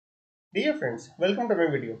Dear friends, welcome to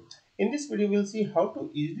my video. In this video, we'll see how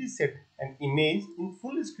to easily set an image in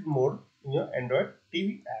full screen mode in your Android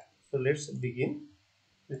TV app. So let's begin.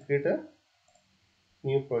 Let's create a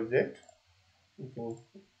new project. You can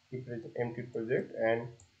keep it as an empty project and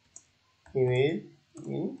image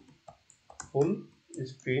in full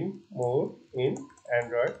screen mode in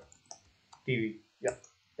Android TV. Yeah,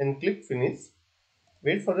 and click finish.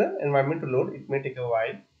 Wait for the environment to load. It may take a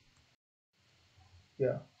while.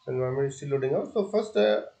 Yeah, so environment is still loading out. So first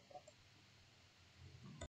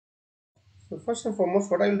and foremost,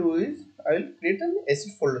 what I'll do is I'll create an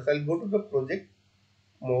asset folder. So I'll go to the project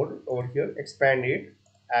mode over here, expand it,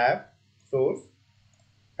 app, source,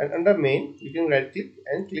 and under main, you can right click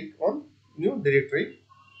and click on new directory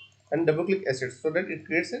and double click assets so that it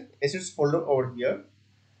creates an assets folder over here.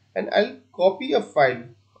 And I'll copy a file.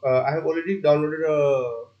 I have already downloaded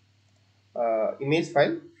a image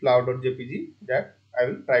file, flower.jpg, that I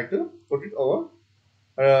will try to put it over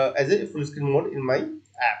as a full screen mode in my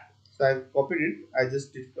app. So I've copied it. I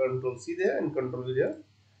just did Control C there and Control V there,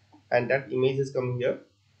 and that image has come here.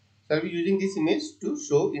 So I'll be using this image to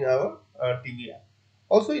show in our TV app.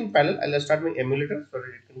 Also in parallel, I'll start my emulator so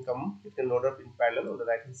that it can load up in parallel on the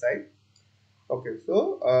right hand side. Okay,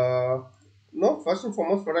 so now first and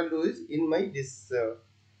foremost, what I'll do is in my this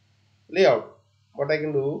layout, what I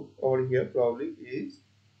can do over here probably is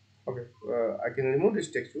okay. I can remove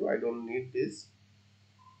this text too. I don't need this,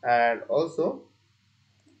 and also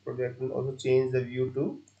probably I can also change the view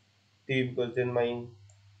to TV because then my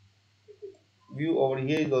view over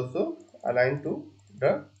here is also aligned to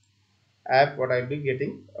the app what I'll be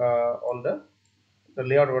getting on the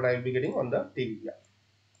layout what I'll be getting on the TV. Yeah.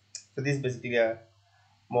 So this is basically a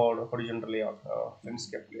more horizontal layout,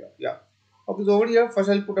 landscape layout. Yeah. Okay. So over here, first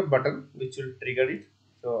I'll put a button which will trigger it.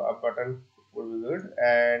 So a button would be good,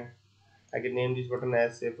 and I can name this button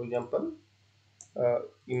as, say, for example,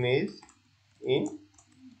 image in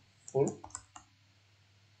full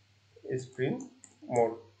screen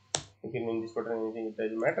mode. You can name this button anything, it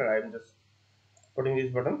doesn't matter. I'm just putting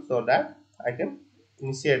this button so that I can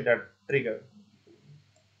initiate that trigger.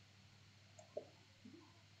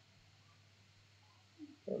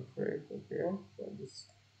 Okay, okay. So this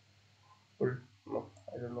put no,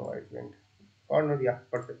 I don't know why it went or not. Yeah,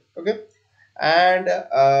 perfect. Okay, and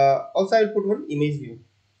also I'll put one image view.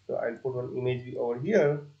 So I'll put one image view over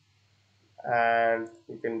here, and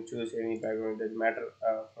you can choose any background, it doesn't matter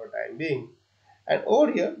for time being. And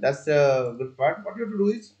over here, that's the good part. What you have to do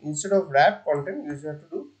is instead of wrap content, you just have to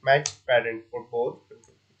do match parent for both.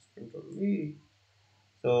 Control V.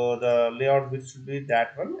 So the layout width should be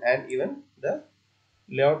that one, and even the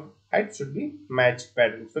layout height should be match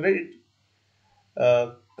pattern so that it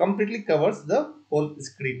completely covers the whole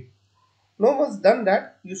screen. Now once done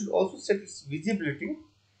that, you should also set its visibility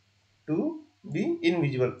to be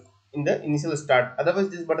invisible in the initial start. Otherwise,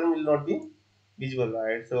 this button will not be visible,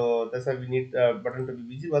 right? So that's why we need the button to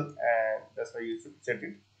be visible, and that's why you should set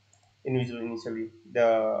it invisible initially.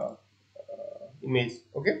 The image,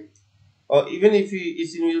 okay. Or even if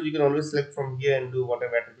it's invisible, you can always select from here and do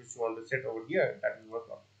whatever attributes you want to set over here. That will work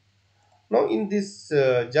out. Now in this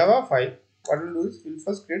Java file, what we'll do is we'll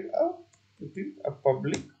first create a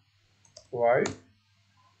public void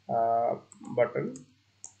button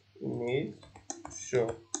image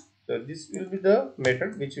show. So this will be the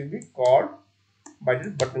method which will be called by the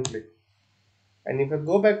button click. And if I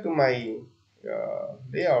go back to my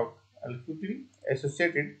layout, I'll quickly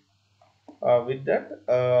associate it with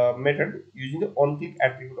that method using the onClick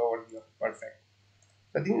attribute over here. Perfect.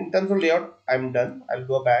 So I think in terms of layout, I'm done. I'll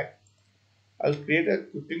go back. I'll create very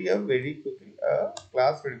quickly a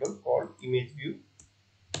class variable called ImageView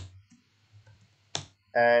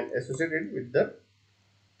and associate it with the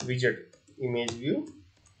widget ImageView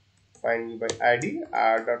findViewById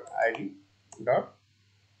R.id dot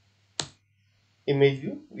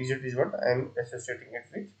ImageView widget is what I am associating it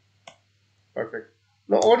with. Perfect.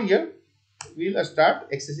 Now over here we'll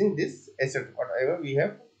start accessing this asset whatever we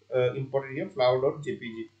have imported here,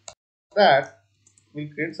 flower.jpg. That we'll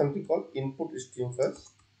create something called InputStream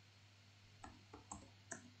first.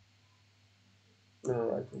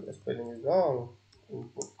 No, I think the spelling is wrong.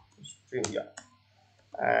 InputStream, yeah,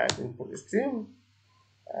 and InputStream,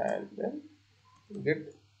 and then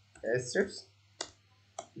get assets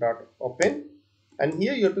dot open, and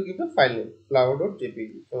here you have to give the file name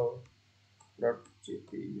flower.jpg. So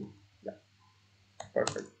 .jpg, yeah,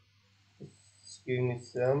 perfect. It's giving me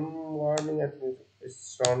some warning. I think it's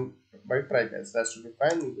surrounded by try-catch. That should be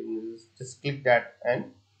fine. You can just click that and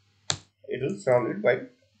it will surround it by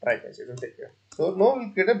try-catch. It will take care. So now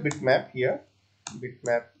we'll create a bitmap here.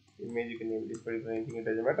 Bitmap image, you can name this particular anything, it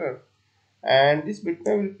doesn't matter. and this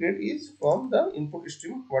bitmap will create is from the input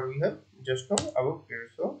stream what we have just now above created.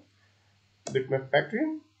 So bitmap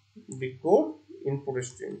factory decode input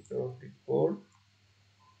stream. So decode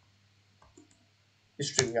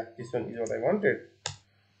stream, yeah, this one is what I wanted.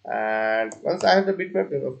 And once I have the bitmap,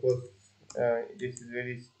 then of course this is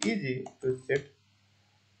very easy to set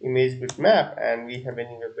image bitmap, and we have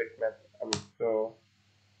anyway bitmap. So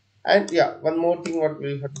and yeah, one more thing what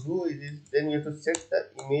we have to do is then we have to set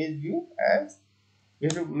the image view as, we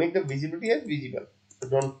have to make the visibility as visible. So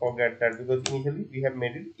don't forget that, because initially we have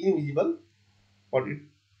made it invisible, but it,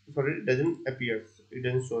 so it doesn't appear, it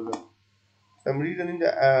doesn't show up. So I'm rerunning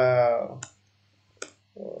the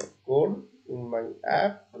code in my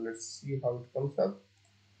app. So let's see how it comes up.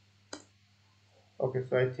 Okay,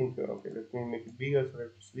 so I think okay, let me make it bigger so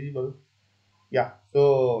that it's visible. Yeah,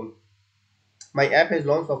 so my app has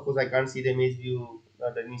launched. Of course I can't see the image view,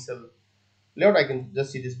 the initial layout. I can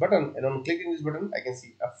just see this button, and on clicking this button I can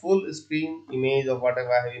see a full screen image of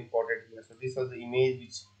whatever I have imported here. So this was the image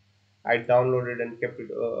which I downloaded and kept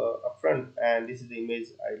it up front, and this is the image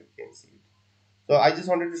I can see it. So I just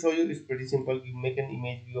wanted to show you, it's pretty simple. You make an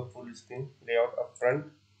image view of full screen layout up front.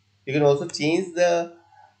 You can also change the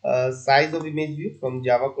size of image view from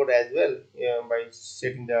Java code as well, by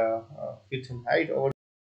setting the width and height, or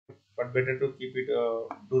but better to keep it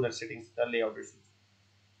do the settings, the layout issues.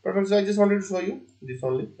 Perfect. So I just wanted to show you this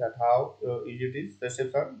only, that how easy it is. The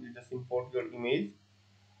steps are, you just import your image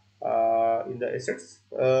in the assets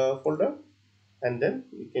folder, and then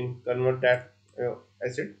you can convert that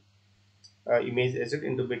asset image asset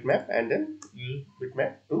into bitmap, and then use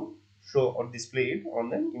bitmap to show or display it on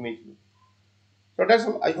the image view. So that's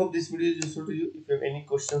all. I hope this video is useful to you. If you have any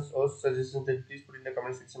questions or suggestions, then please put in the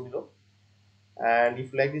comment section below. And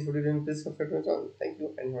if you like this video, then please subscribe to my channel. Thank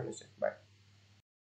you and have a nice day. Bye.